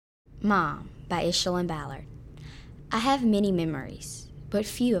Mom by Ishelyn Ballard. I have many memories, but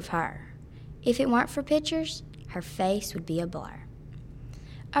few of her. If it weren't for pictures, her face would be a blur.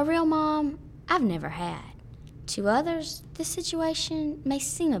 A real mom I've never had. To others, this situation may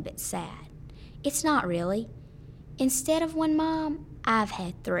seem a bit sad. It's not really. Instead of one mom, I've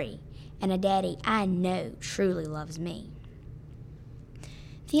had three, and a daddy I know truly loves me.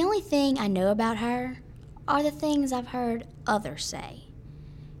 The only thing I know about her are the things I've heard others say.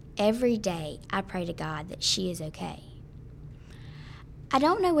 Every day I pray to God that she is okay. I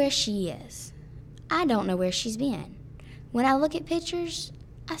don't know where she is. I don't know where she's been. When I look at pictures,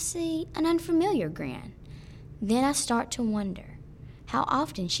 I see an unfamiliar grin. Then I start to wonder how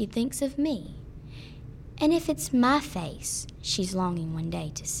often she thinks of me, and if it's my face she's longing one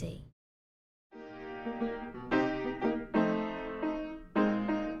day to see.